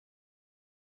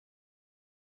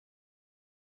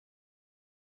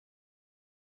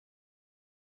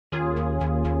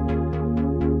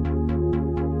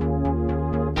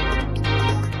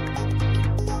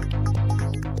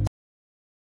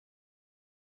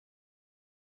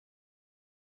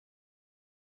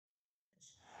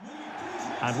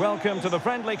And welcome to the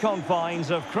friendly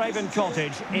confines of Craven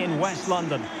Cottage in West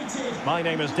London. My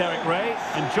name is Derek Ray,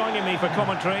 and joining me for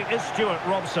commentary is Stuart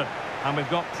Robson. And we've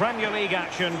got Premier League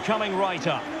action coming right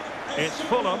up. It's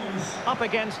Fulham up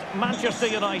against Manchester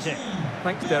United.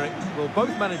 Thanks, Derek. Well,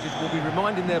 both managers will be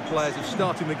reminding their players of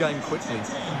starting the game quickly,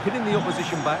 hitting the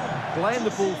opposition back, playing the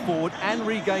ball forward and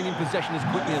regaining possession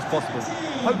as quickly as possible.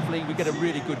 Hopefully we get a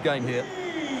really good game here.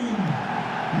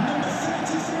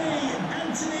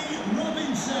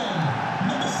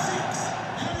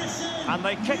 And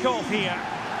they kick off here.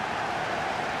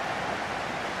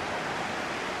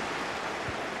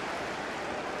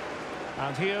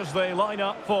 And here's the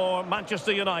lineup for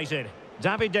Manchester United.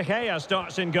 David De Gea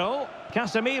starts in goal.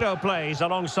 Casemiro plays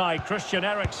alongside Christian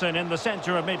Eriksen in the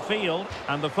centre of midfield.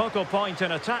 And the focal point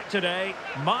in attack today,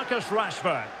 Marcus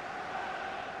Rashford.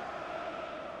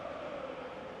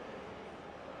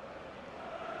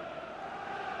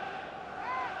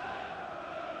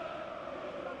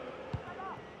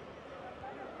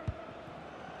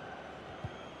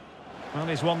 Well,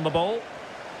 he's won the ball.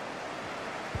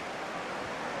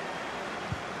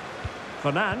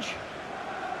 Fernandes.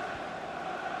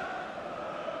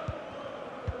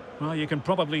 Well, you can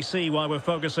probably see why we're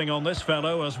focusing on this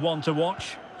fellow as one to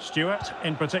watch. Stuart,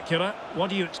 in particular, what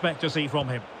do you expect to see from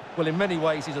him? Well, in many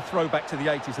ways, he's a throwback to the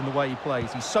 80s in the way he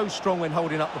plays. He's so strong when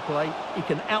holding up the play. He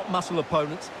can outmuscle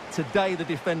opponents. Today, the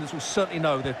defenders will certainly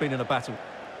know they've been in a battle.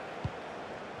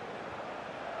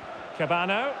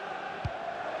 Cabano.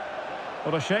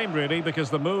 What a shame, really,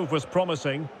 because the move was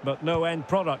promising, but no end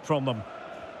product from them.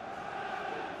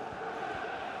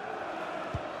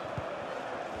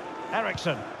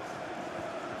 Eriksen.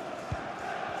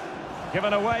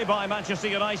 Given away by Manchester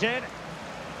United.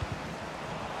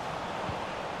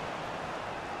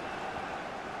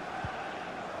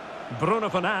 Bruno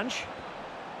Fernandes.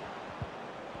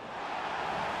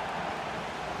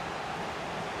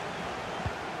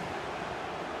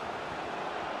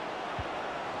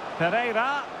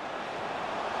 Pereira.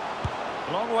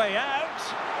 Long way out.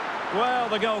 Well,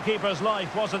 the goalkeeper's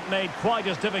life wasn't made quite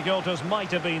as difficult as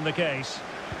might have been the case.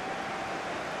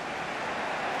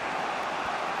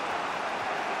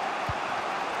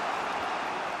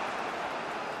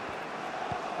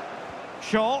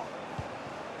 Shaw.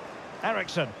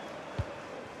 Eriksen.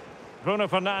 Bruno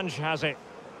Fernandes has it.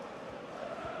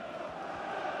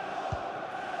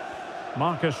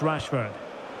 Marcus Rashford.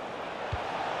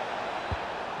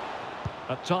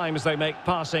 At times they make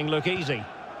passing look easy.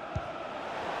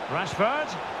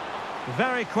 Rashford.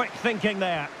 Very quick thinking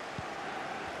there.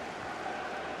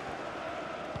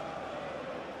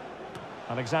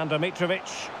 Alexander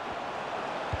Mitrovic.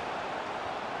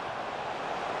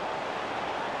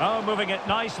 Oh, moving it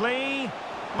nicely.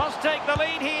 Must take the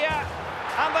lead here.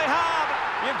 And they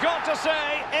have. You've got to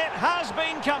say, it has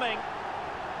been coming.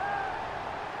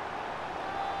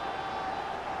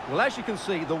 Well, as you can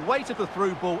see, the weight of the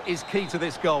through ball is key to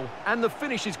this goal. And the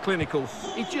finish is clinical.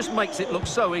 He just makes it look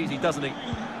so easy, doesn't he?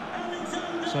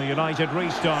 So United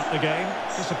restart the game.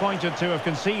 Disappointed to have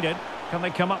conceded. Can they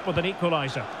come up with an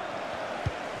equaliser?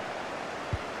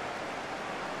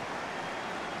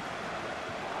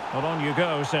 Well, on you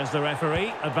go, says the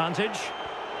referee. Advantage.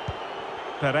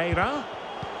 Pereira.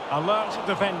 Alert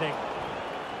defending.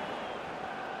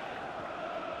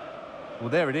 Well,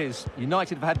 there it is.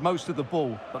 United have had most of the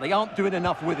ball, but they aren't doing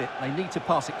enough with it. They need to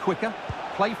pass it quicker,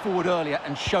 play forward earlier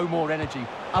and show more energy.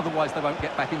 Otherwise, they won't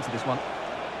get back into this one.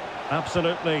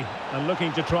 Absolutely. And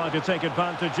looking to try to take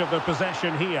advantage of the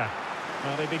possession here.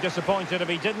 Well, they'd be disappointed if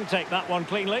he didn't take that one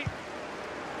cleanly.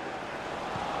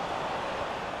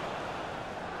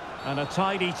 And a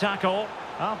tidy tackle.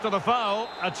 After the foul,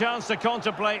 a chance to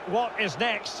contemplate what is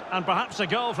next, and perhaps a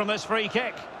goal from this free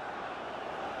kick.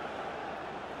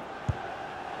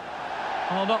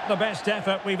 Well, not the best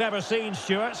effort we've ever seen,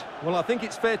 Stuart. Well, I think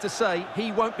it's fair to say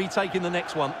he won't be taking the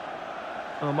next one.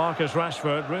 Well, Marcus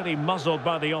Rashford really muzzled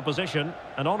by the opposition.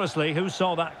 And honestly, who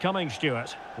saw that coming,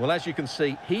 Stuart? Well, as you can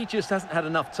see, he just hasn't had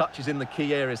enough touches in the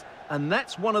key areas. And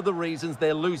that's one of the reasons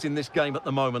they're losing this game at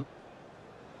the moment.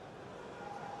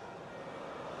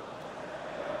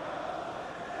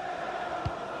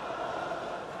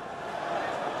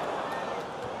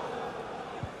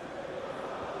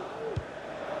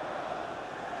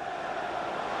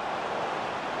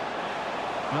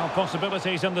 Well,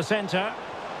 possibilities in the centre.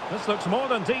 This looks more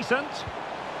than decent.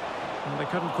 And they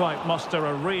couldn't quite muster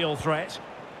a real threat.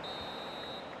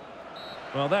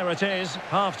 Well, there it is,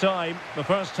 half-time. The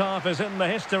first half is in the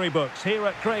history books here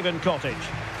at Craven Cottage.